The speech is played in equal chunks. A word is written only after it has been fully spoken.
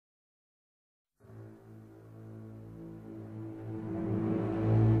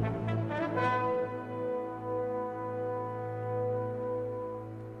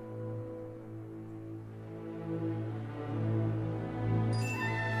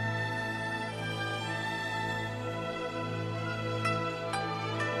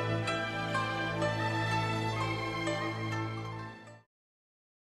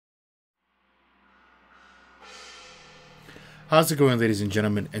How's it going, ladies and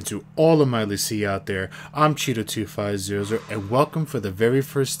gentlemen, and to all of my Lucy out there? I'm Cheeto2500, and welcome for the very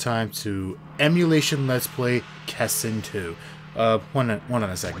first time to Emulation Let's Play Kessen 2. One on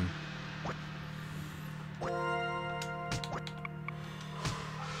a second.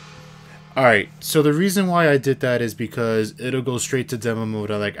 Alright, so the reason why I did that is because it'll go straight to demo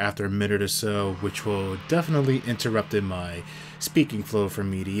mode like after a minute or so, which will definitely interrupt in my speaking flow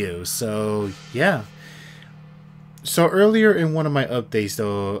from me to you. So, yeah. So earlier in one of my updates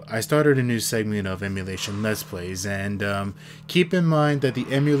though, I started a new segment of Emulation Let's Plays, and keep in mind that the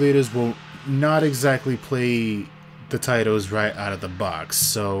emulators will not exactly play the titles right out of the box.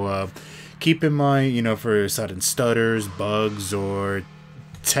 So keep in mind, you know, for sudden stutters, bugs, or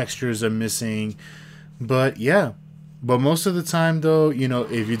textures are missing. But yeah. But most of the time though, you know,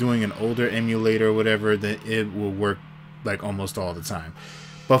 if you're doing an older emulator or whatever, then it will work like almost all the time.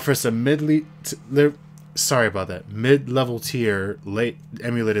 But for some mid-level tier late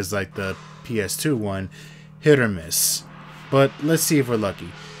emulators like the PS2 one, hit or miss. But let's see if we're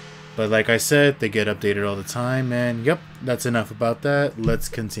lucky. But like I said, they get updated all the time, and yep, that's enough about that. Let's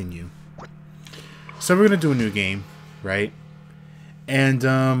continue. So we're gonna do a new game, right?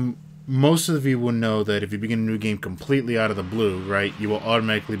 And most of you will know that if you begin a new game completely out of the blue, right, you will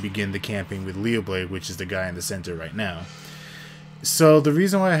automatically begin the camping with Liu Bei, which is the guy in the center right now. So the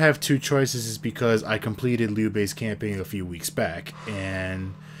reason why I have two choices is because I completed Liu Bei's camping a few weeks back,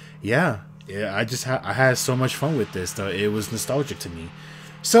 and yeah, I had so much fun with this though. It was nostalgic to me.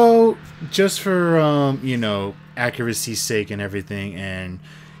 So just for you know, accuracy's sake and everything, and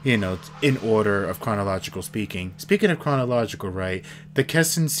you know, in order of chronological speaking. Speaking of chronological, right, the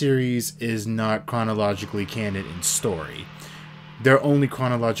Kessen series is not chronologically canon in story. They're only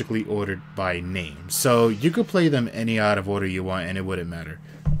chronologically ordered by name. So you could play them any out of order you want and it wouldn't matter.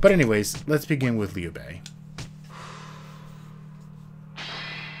 But anyways, let's begin with Liu Bei.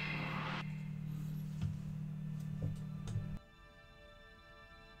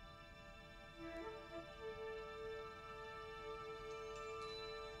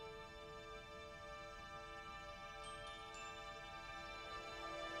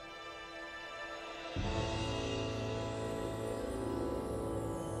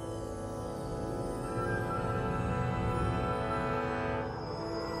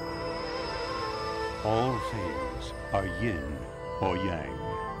 All things are yin or yang,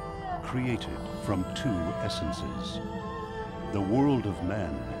 created from two essences. The world of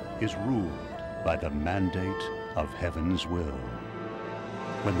men is ruled by the mandate of heaven's will.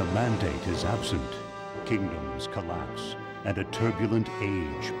 When the mandate is absent, kingdoms collapse and a turbulent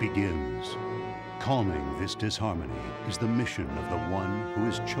age begins. Calming this disharmony is the mission of the one who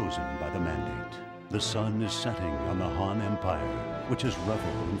is chosen by the mandate. The sun is setting on the Han Empire, which has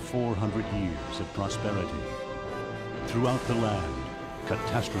reveled in 400 years of prosperity. Throughout the land,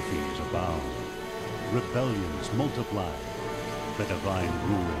 catastrophes abound. Rebellions multiply. The divine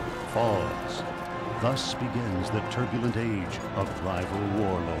rule falls. Thus begins the turbulent age of rival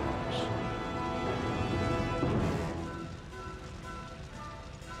warlords.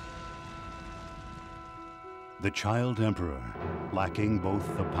 The child emperor, lacking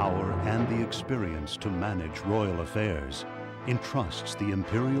both the power and the experience to manage royal affairs, entrusts the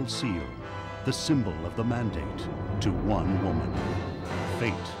imperial seal, the symbol of the mandate, to one woman.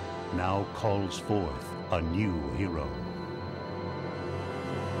 Fate now calls forth a new hero.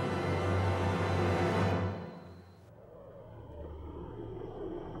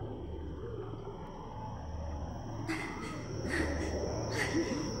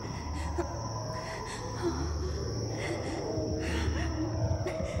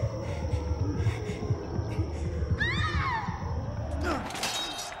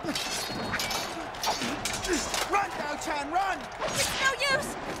 Run! It's no use!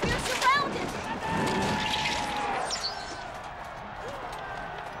 We're surrounded!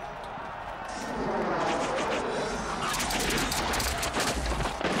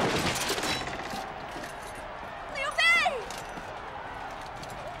 Liu Bei!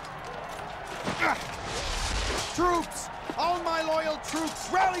 Troops! All my loyal troops,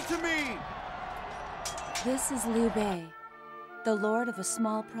 rally to me! This is Liu Bei, the lord of a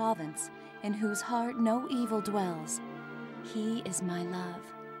small province, in whose heart no evil dwells. He is my love.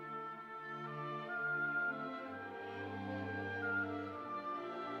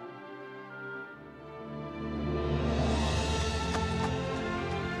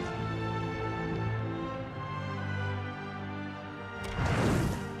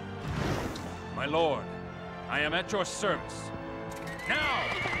 My lord, I am at your service. Now!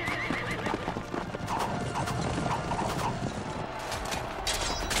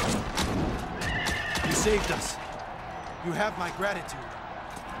 saved us. You have my gratitude.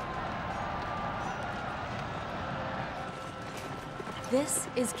 This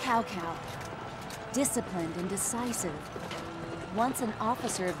is Cao Cao, disciplined and decisive. Once an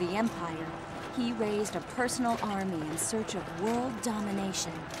officer of the Empire, he raised a personal army in search of world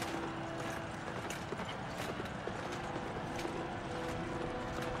domination.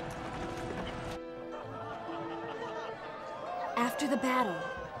 After the battle,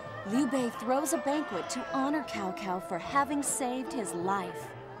 Liu Bei throws a banquet to honor Cao Cao for having saved his life.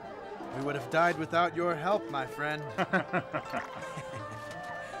 We would have died without your help, my friend.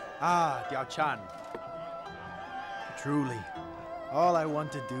 Ah, Diao Chan. Truly, all I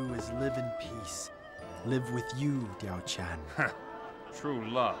want to do is live in peace. Live with you, Diao Chan. True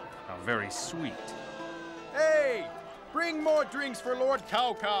love. How very sweet. Hey! Bring more drinks for Lord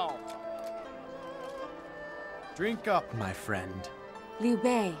Cao Cao! Drink up, my friend. Liu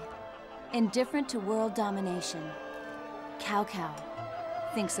Bei, indifferent to world domination. Cao Cao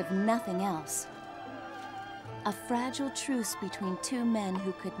thinks of nothing else. A fragile truce between two men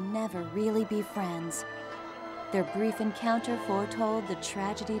who could never really be friends. Their brief encounter foretold the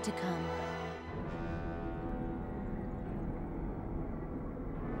tragedy to come.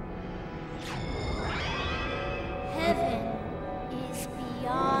 Heaven is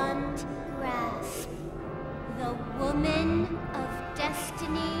beyond grasp. The woman of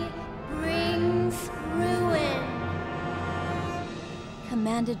destiny brings ruin.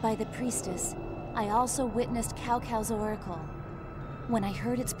 Commanded by the priestess, I also witnessed Cao Cao's oracle. When I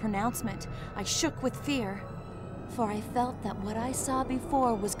heard its pronouncement, I shook with fear, for I felt that what I saw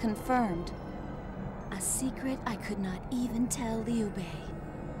before was confirmed. A secret I could not even tell Liu Bei.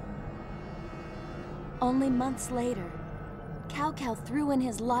 Only months later, Cao Cao threw in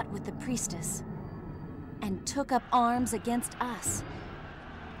his lot with the priestess and took up arms against us.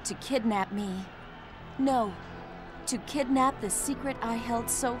 To kidnap me. No, to kidnap the secret I held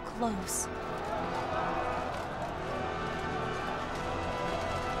so close.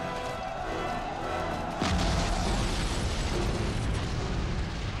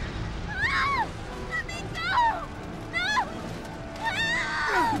 Let me go! No!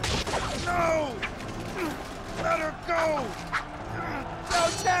 No! Let her go!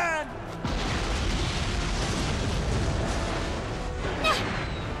 Cao Chan!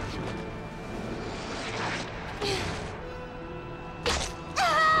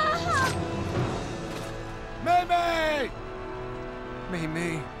 Mei Mei! Mei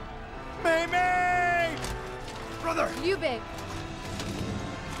Mei! Mei Mei! Brother! Liu Bei!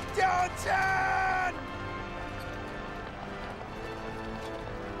 Cao Chan!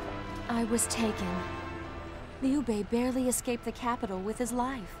 I was taken. Liu Bei barely escaped the capital with his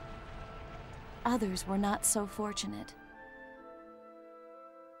life. Others were not so fortunate.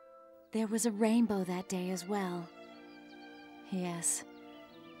 There was a rainbow that day as well. Yes,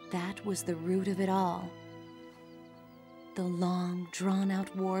 that was the root of it all. The long,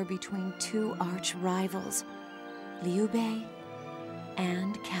 drawn-out war between two arch-rivals, Liu Bei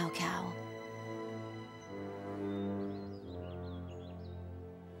and Cao Cao.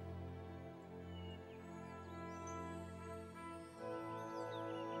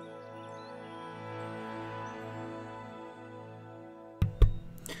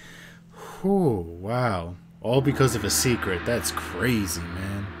 Oh, wow. All because of a secret. That's crazy,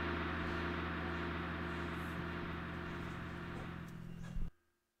 man.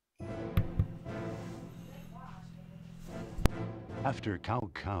 After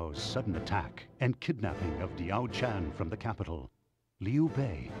Cao Cao's sudden attack and kidnapping of Diao Chan from the capital, Liu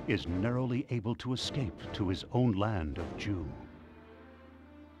Bei is narrowly able to escape to his own land of Zhu.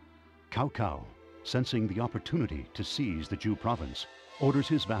 Cao Cao, sensing the opportunity to seize the Zhu province, orders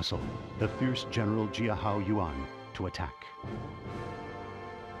his vassal, the fierce general Jiahao Yuan, to attack.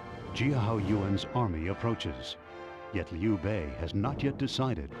 Jiahao Yuan's army approaches, yet Liu Bei has not yet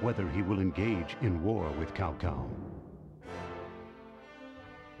decided whether he will engage in war with Cao Cao.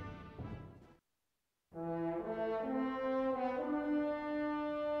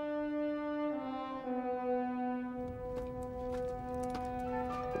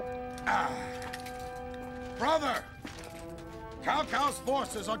 Brother! Cao Cao's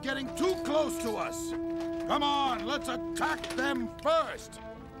forces are getting too close to us. Come on, let's attack them first.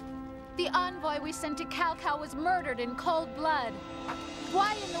 The envoy we sent to Cao Cao was murdered in cold blood.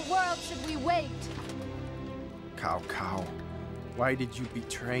 Why in the world should we wait? Cao Cao, why did you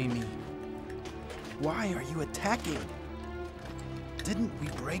betray me? Why are you attacking? Didn't we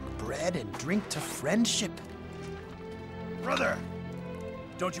break bread and drink to friendship? Brother,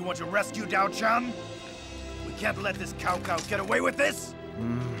 don't you want to rescue Diao Chan? We can't let this Cao Cao get away with this!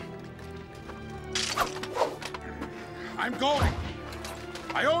 I'm going.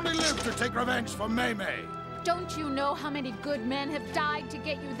 I only live to take revenge for Mei Mei. Don't you know how many good men have died to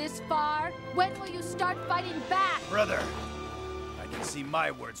get you this far? When will you start fighting back? Brother, I can see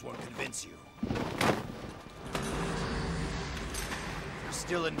my words won't convince you. If you're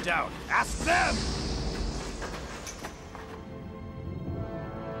still in doubt, ask them!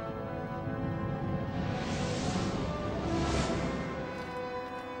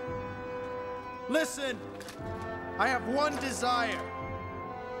 Listen! I have one desire.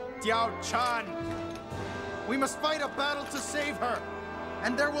 Diao Chan. We must fight a battle to save her.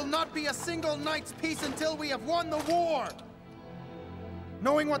 And there will not be a single night's peace until we have won the war.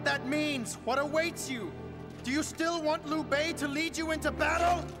 Knowing what that means, what awaits you, do you still want Liu Bei to lead you into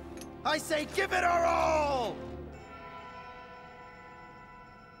battle? I say give it our all!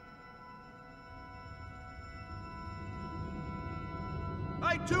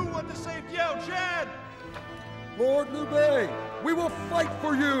 I too want to save Yao Chan! Lord Liu Bei, we will fight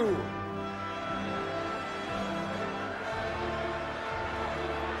for you!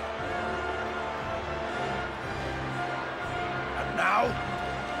 And now?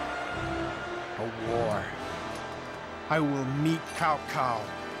 A war. I will meet Cao Cao.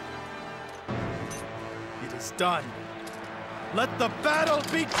 It is done. Let the battle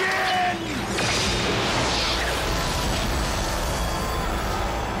begin!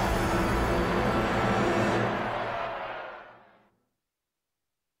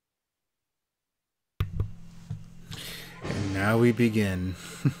 Now we begin.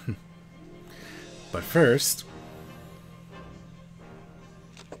 But first...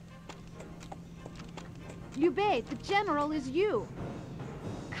 Liu Bei, the general is you.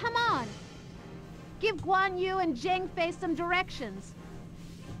 Come on. Give Guan Yu and Zhang Fei some directions.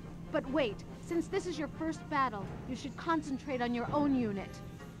 But wait, since this is your first battle, you should concentrate on your own unit.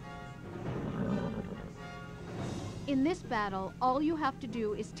 In this battle, all you have to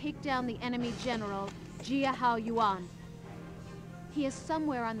do is take down the enemy general, Jia Hao Yuan. He is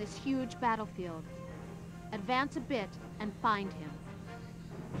somewhere on this huge battlefield. Advance a bit and find him.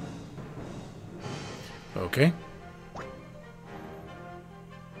 Okay.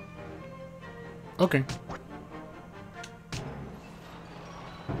 Okay.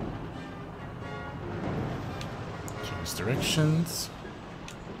 Change directions.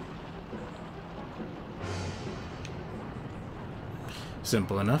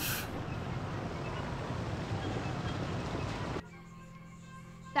 Simple enough.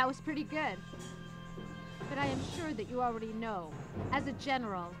 That was pretty good. But I am sure that you already know. As a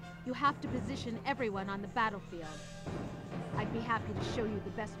general, you have to position everyone on the battlefield. I'd be happy to show you the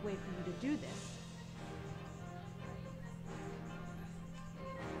best way for you to do this.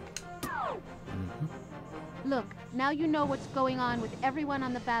 Look, now you know what's going on with everyone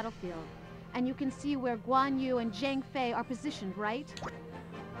on the battlefield. And you can see where Guan Yu and Zhang Fei are positioned, right?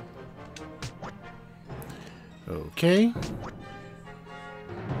 Okay.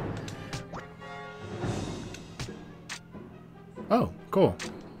 Oh, cool.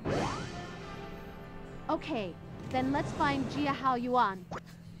 Okay, then let's find Jia Hao Yuan.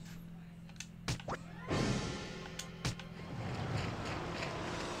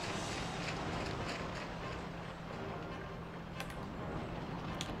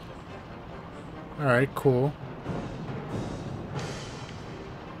 Alright, cool.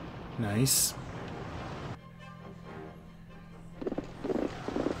 Nice.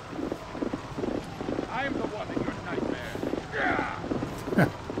 I'm the one in your nightmare. Yeah!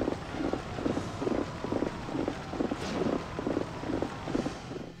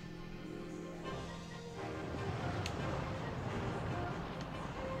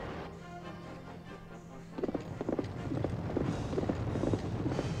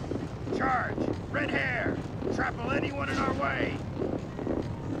 Charge! Red hair! Trample anyone in our way!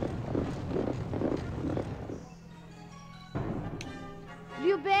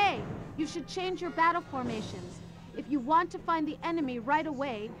 Liu Bei, you should change your battle formations. If you want to find the enemy right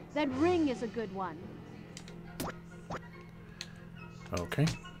away, then ring is a good one. Okay.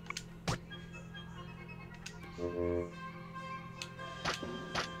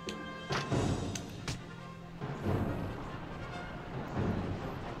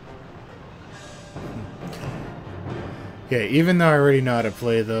 Yeah, even though I already know how to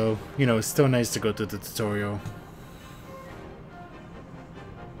play though, you know, it's still nice to go through the tutorial.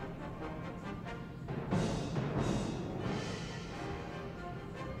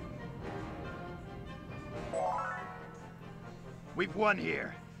 We've won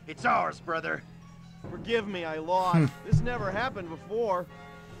here. It's ours, brother. Forgive me, I lost. This never happened before.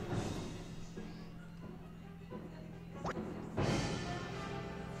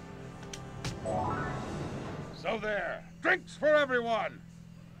 So there. Drinks for everyone!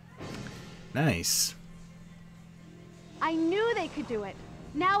 Nice. I knew they could do it.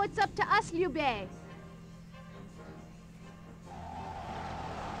 Now it's up to us, Liu Bei.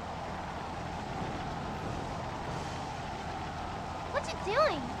 What you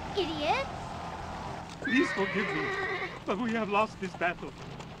doing, idiot? Please forgive me, but we have lost this battle.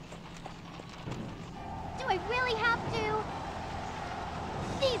 Do I really have to?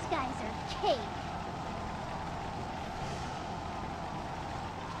 These guys are cake.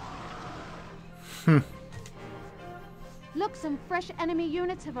 Look, some fresh enemy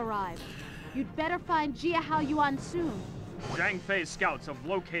units have arrived. You'd better find Jia Hao Yuan soon. Zhang Fei's scouts have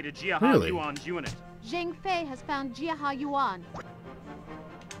located Jia Really? Yuan's unit. Zhang Fei has found Jia Hao Yuan.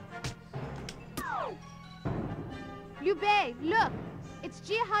 Liu Bei, look! It's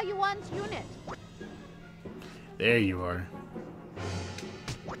Jia Hao Yuan's unit. There you are.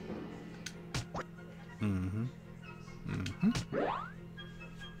 Mm-hmm. Mm-hmm.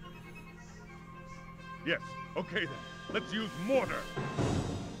 Yes, okay then. Let's use mortar.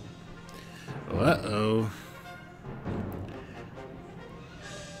 Uh-oh.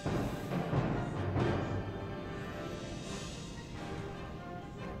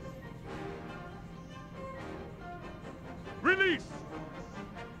 Release!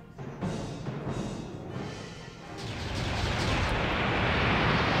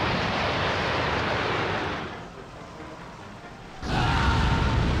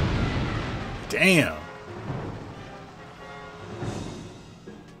 Damn.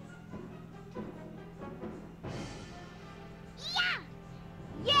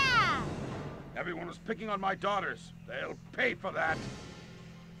 Yeah! Everyone was picking on my daughters. They'll pay for that.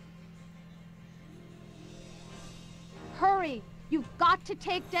 Hurry! You've got to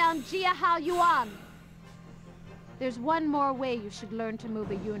take down Jia Hao Yuan! There's one more way you should learn to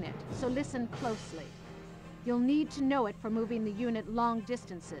move a unit, so listen closely. You'll need to know it for moving the unit long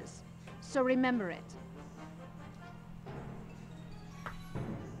distances, so remember it.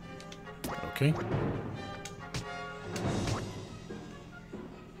 Okay.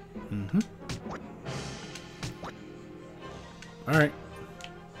 Mm-hmm. All right.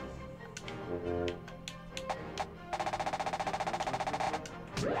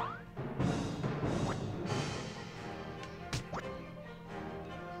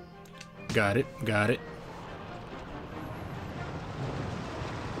 Got it. Got it.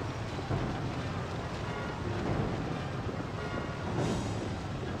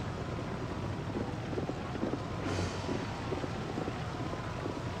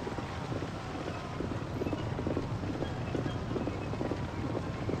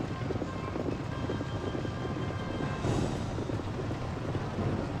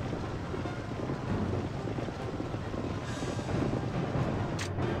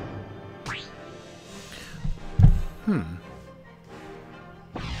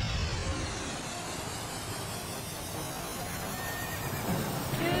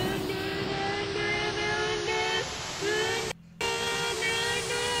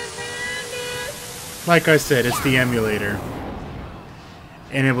 Like I said, it's the emulator.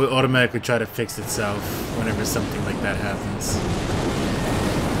 And it will automatically try to fix itself whenever something like that happens.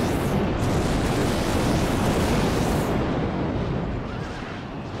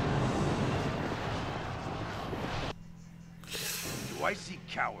 Do I see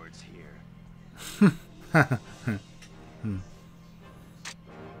cowards here?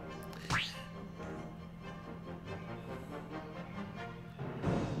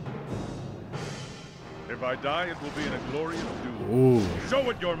 If I die, it will be in a glorious duel. Ooh. Show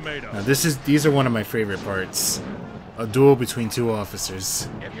what you're made of. Now these are one of my favorite parts. A duel between two officers.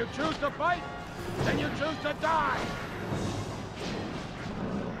 If you choose to fight, then you choose to die.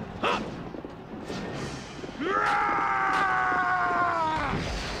 Huh.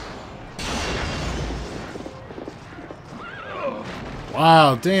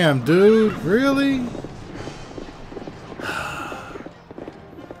 Wow, damn, dude, really?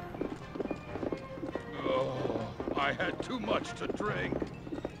 I had too much to drink.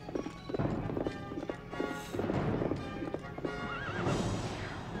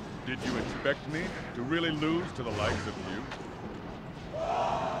 Did you expect me to really lose to the likes of you?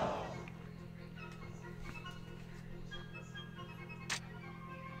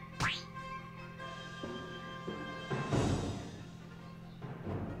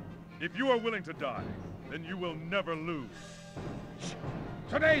 If you are willing to die, then you will never lose.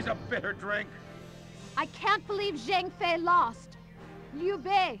 Today's a bitter drink. I can't believe Zhang Fei lost. Liu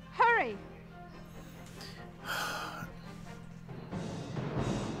Bei, hurry!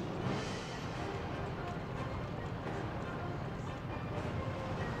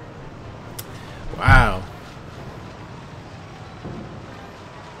 Wow.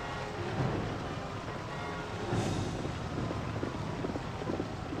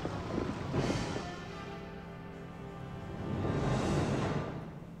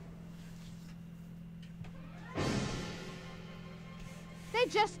 They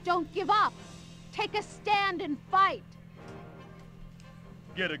just don't give up. Take a stand and fight.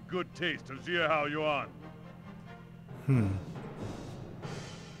 Get a good taste of Cao Yuan.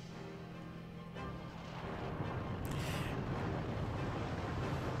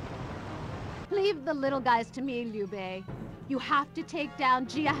 Leave the little guys to me, Liu Bei. You have to take down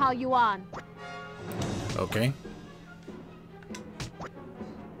Cao Yuan. Okay.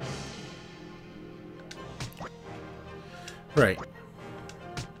 Right.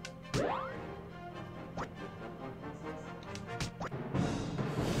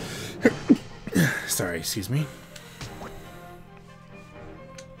 Sorry, excuse me.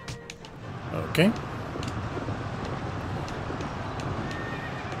 Okay.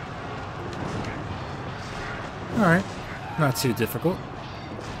 Alright. Not too difficult.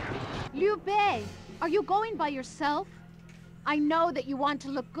 Liu Bei, are you going by yourself? I know that you want to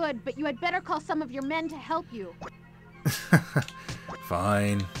look good, but you had better call some of your men to help you.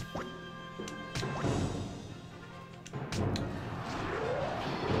 Fine.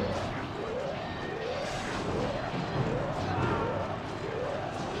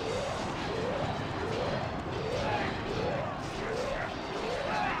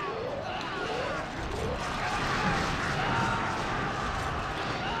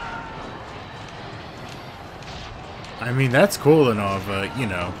 I mean, that's cool and all, but, you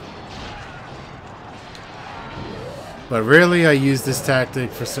know. But really, I use this tactic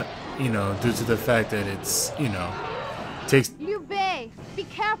for some, you know, due to the fact that it's, you know, takes... Liu Bei, be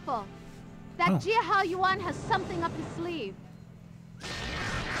careful. That Cao Yuan has something up his sleeve.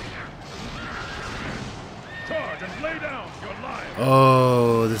 Charge and lay down your life.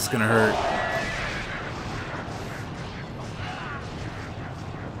 Oh, this is gonna hurt.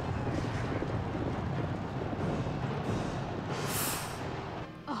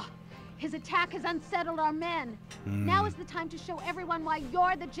 His attack has unsettled our men. Now is the time to show everyone why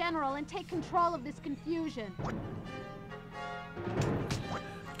you're the general and take control of this confusion.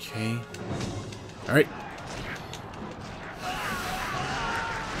 Okay. Alright.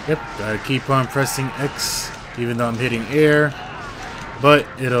 Yep, gotta keep on pressing X, even though I'm hitting air. But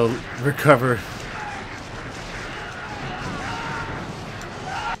it'll recover.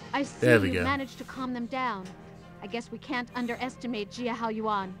 I see There we you go. managed to calm them down. I guess we can't underestimate Cao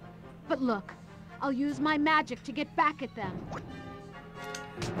Yuan. But look, I'll use my magic to get back at them.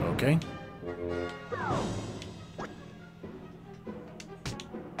 Okay.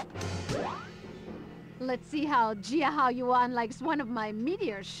 Let's see how Cao Yuan likes one of my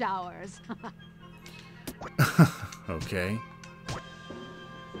meteor showers. Okay.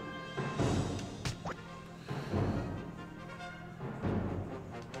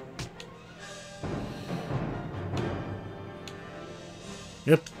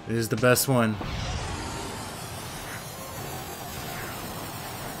 Yep, it is the best one.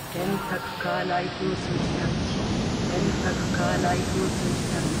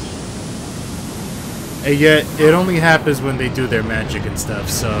 And yet, it only happens when they do their magic and stuff,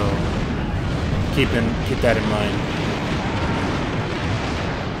 so keep that in mind.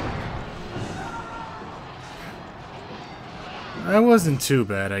 That wasn't too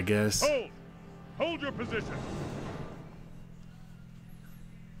bad, I guess. Hold your position.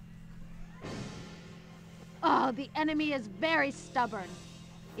 Oh, the enemy is very stubborn.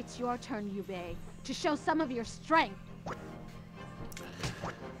 It's your turn, Liu Bei, to show some of your strength.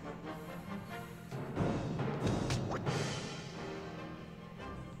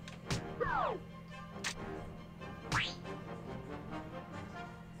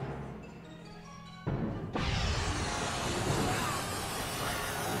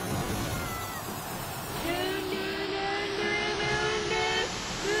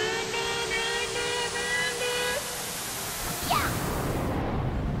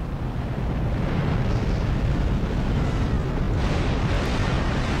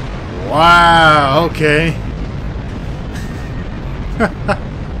 Wow, okay.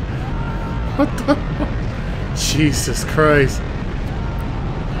 What the? Jesus Christ.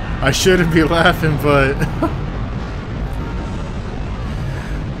 I shouldn't be laughing, but...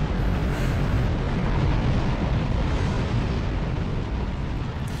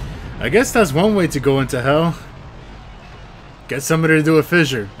 I guess that's one way to go into hell. Get somebody to do a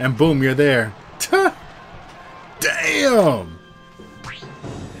fissure, and boom, you're there. Damn!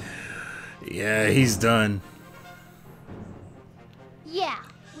 Yeah, he's done. Yeah,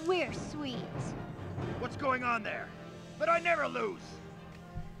 we're sweet. What's going on there? But I never lose.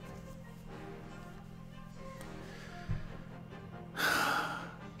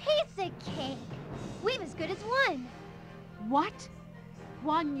 Piece of cake. We've as good as won. What?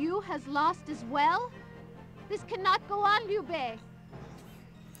 Guan Yu has lost as well? This cannot go on, Liu Bei.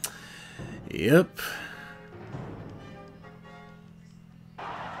 Yep.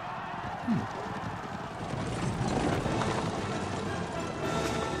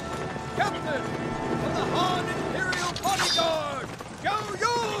 Captain of the Han Imperial Bodyguard, Cao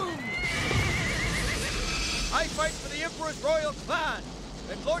Cao! I fight for the Emperor's royal clan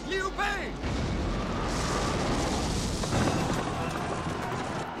and Lord Liu Bei.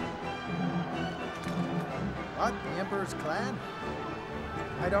 What? The Emperor's clan?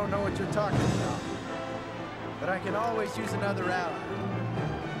 I don't know what you're talking about. But I can always use another ally.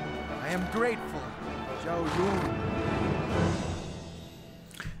 I am grateful, Cao Cao.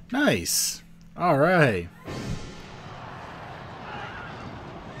 Nice. All right.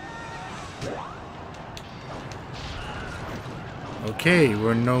 Okay,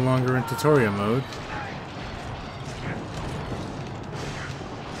 we're no longer in tutorial mode.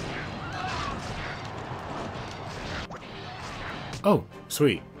 Oh,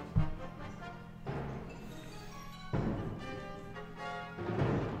 sweet.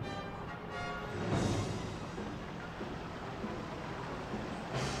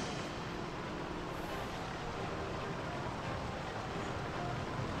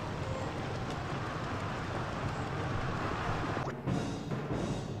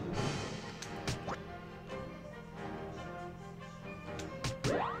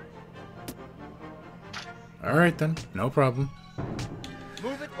 Alright then, no problem.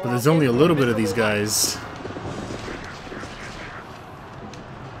 But there's only a little bit of these guys.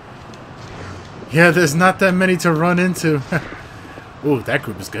 Yeah, there's not that many to run into. Ooh, that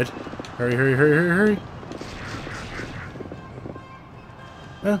group is good. Hurry, hurry, hurry, hurry, hurry.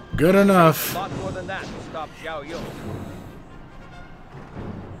 Well, good enough. A lot more than that to stop Cao Cao.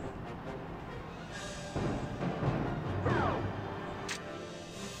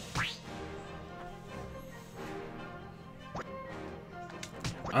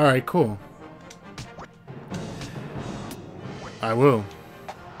 Alright, cool. I will.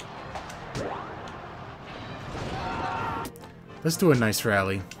 Let's do a nice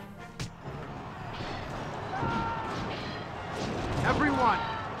rally. Everyone,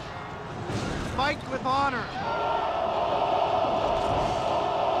 fight with honor.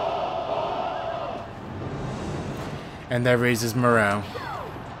 And that raises morale.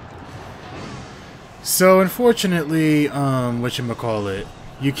 So unfortunately, whatchamacallit,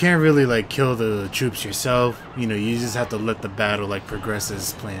 you can't really like kill the troops yourself. You know, you just have to let the battle like progress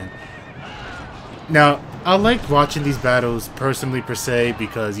as planned. Now, I like watching these battles personally per se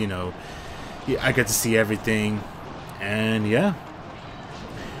because, you know, I get to see everything. And yeah.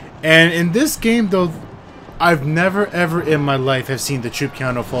 And in this game though, I've never ever in my life have seen the troop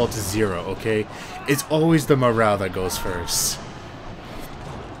counter fall to 0, okay? It's always the morale that goes first.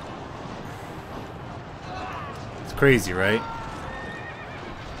 It's crazy, right?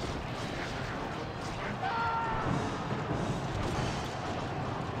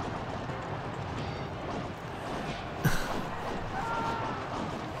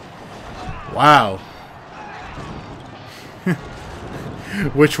 Wow.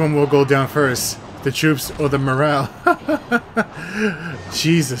 Which one will go down first? The troops or the morale?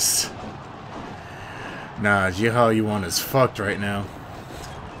 Jesus. Nah, Jihao Yuan is fucked right now.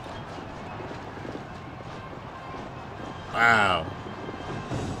 Wow.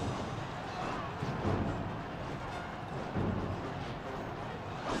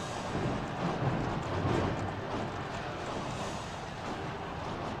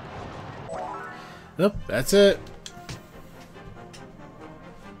 Yep, that's it.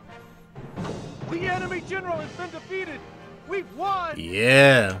 The enemy general has been defeated. We've won.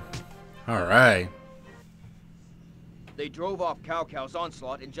 Yeah. All right. They drove off Cao Cao's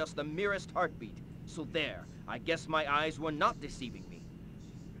onslaught in just the merest heartbeat. So there, I guess my eyes were not deceiving me.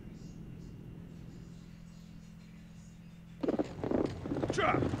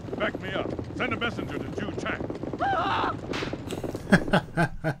 Cha! Back me up. Send a messenger to Ju Chang.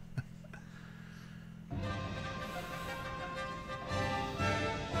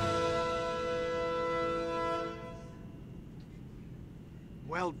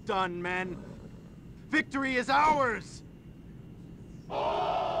 Well done, men. Victory is ours.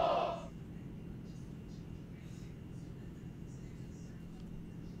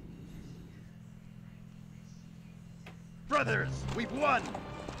 Brothers, we've won!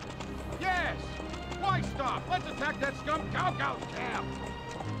 Yes. Why stop? Let's attack that scum Cao Cao's camp.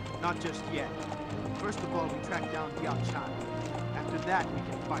 Not just yet. First of all, we track down Liu Bei. After that, we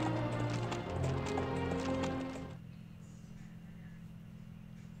can fight.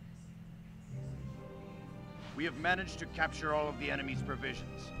 We have managed to capture all of the enemy's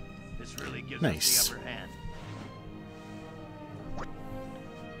provisions. This really gives Nice. us the upper hand.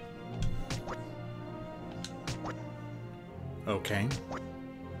 Okay.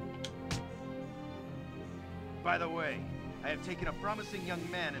 By the way, I have taken a promising young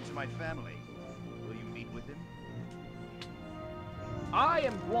man into my family. Will you meet with him? I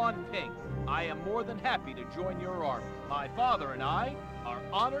am Guan Ping. I am more than happy to join your army. My father and I are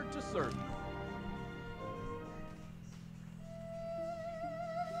honored to serve you.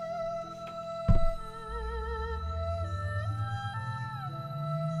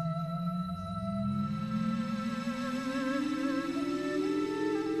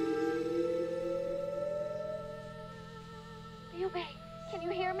 Liu Bei, can you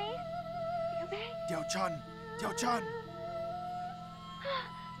hear me? Liu Bei? Diao-chan! Diao-chan!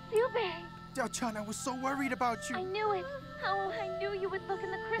 Liu Bei! Diao-chan, I was so worried about you. I knew it. Oh, I knew you would look in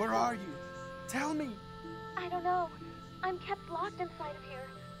the crystal. Where are you? Tell me. I don't know. I'm kept locked inside of here.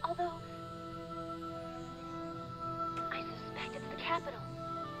 Although, I suspect it's the capital.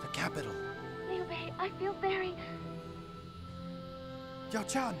 The capital. Liu Bei, I feel very...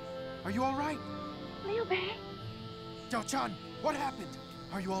 Diao-chan, are you all right? Liu Bei? Diao-chan, what happened?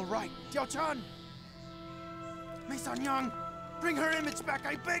 Are you all right? Diao-chan! Mei-san-yang, bring her image back,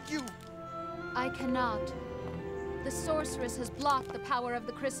 I beg you! I cannot. The sorceress has blocked the power of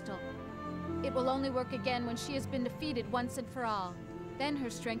the crystal. It will only work again when she has been defeated once and for all. Then her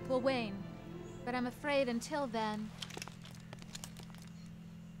strength will wane. But I'm afraid until then...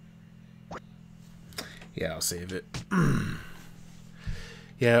 Yeah, I'll save it.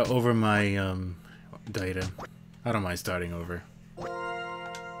 Yeah, over my data. I don't mind starting over.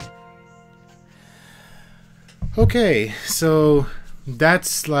 Okay, so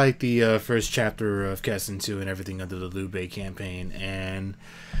that's like the first chapter of Kessen 2 and everything under the Liu Bei campaign, and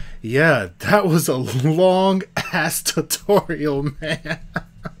yeah, that was a long ass tutorial, man.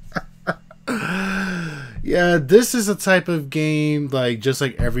 Yeah, this is a type of game, like just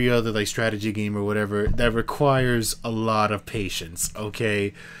like every other like strategy game or whatever, that requires a lot of patience.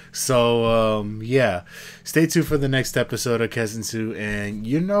 Okay, so yeah, stay tuned for the next episode of Kessen 2. And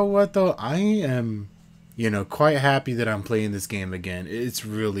you know what though, I am, quite happy that I'm playing this game again. It's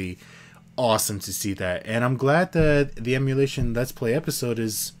really awesome to see that, and I'm glad that the Emulation Let's Play episode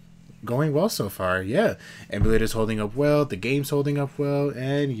is going well so far. Yeah, Emulator's holding up well, the game's holding up well,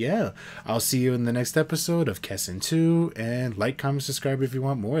 and yeah, I'll see you in the next episode of Kessen 2, and like, comment, subscribe if you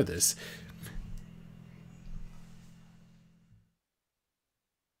want more of this.